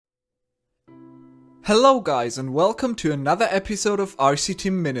Hello guys and welcome to another episode of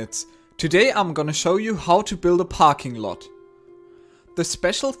RCT Minutes. Today I'm gonna show you how to build a parking lot. The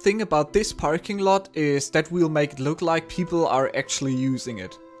special thing about this parking lot is that we'll make it look like people are actually using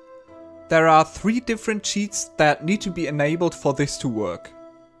it. There are 3 different cheats that need to be enabled for this to work.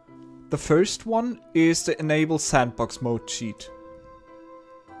 The first one is the enable sandbox mode cheat.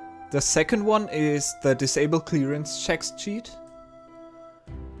 The second one is the disable clearance checks cheat.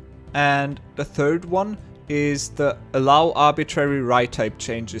 And the third one is the allow arbitrary ride type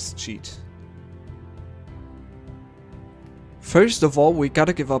changes cheat. First of all, we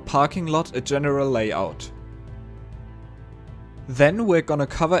gotta give our parking lot a general layout. Then we're gonna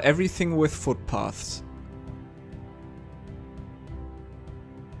cover everything with footpaths.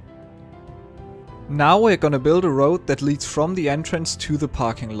 Now we're gonna build a road that leads from the entrance to the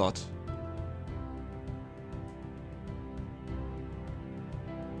parking lot.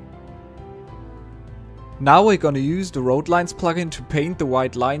 Now we're gonna use the RoadLines plugin to paint the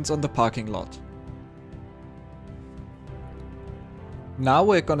white lines on the parking lot. Now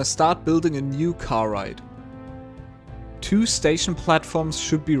we're gonna start building a new car ride. 2 station platforms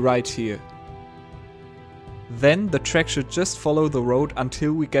should be right here. Then the track should just follow the road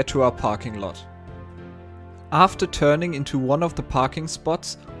until we get to our parking lot. After turning into one of the parking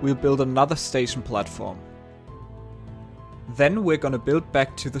spots, we'll build another station platform. Then we're gonna build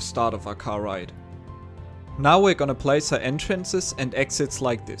back to the start of our car ride. Now we're gonna place our entrances and exits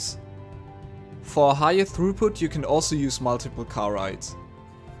like this. For a higher throughput you can also use multiple car rides.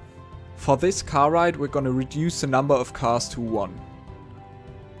 For this car ride we're gonna reduce the number of cars to 1.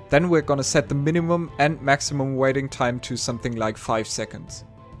 Then we're gonna set the minimum and maximum waiting time to something like 5 seconds.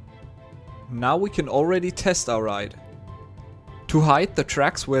 Now we can already test our ride. To hide the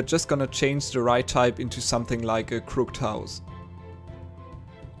tracks we're just gonna change the ride type into something like a crooked house.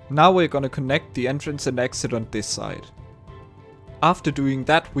 Now we're gonna connect the entrance and exit on this side. After doing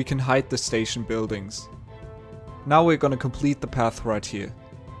that we can hide the station buildings. Now we're gonna complete the path right here.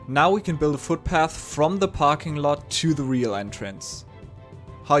 Now we can build a footpath from the parking lot to the real entrance.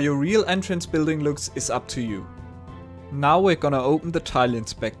 How your real entrance building looks is up to you. Now we're gonna open the tile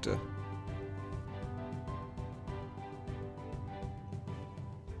inspector.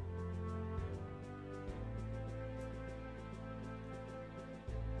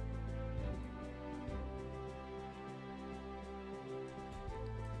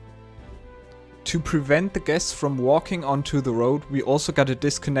 To prevent the guests from walking onto the road, we also gotta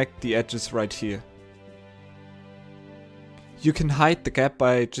disconnect the edges right here. You can hide the gap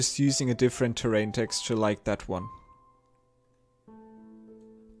by just using a different terrain texture like that one.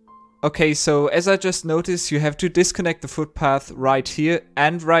 Okay, so as I just noticed, you have to disconnect the footpath right here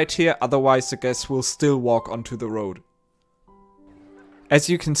and right here, otherwise the guests will still walk onto the road. As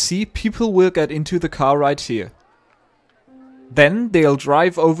you can see, people will get into the car right here. Then they'll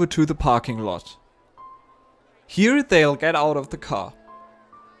drive over to the parking lot. Here they'll get out of the car.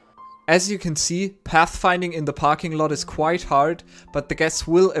 As you can see, pathfinding in the parking lot is quite hard, but the guests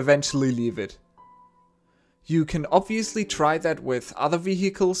will eventually leave it. You can obviously try that with other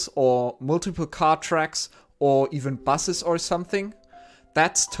vehicles or multiple car tracks or even buses or something.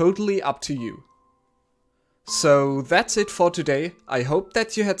 That's totally up to you. So that's it for today. I hope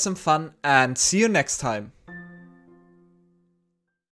that you had some fun and see you next time.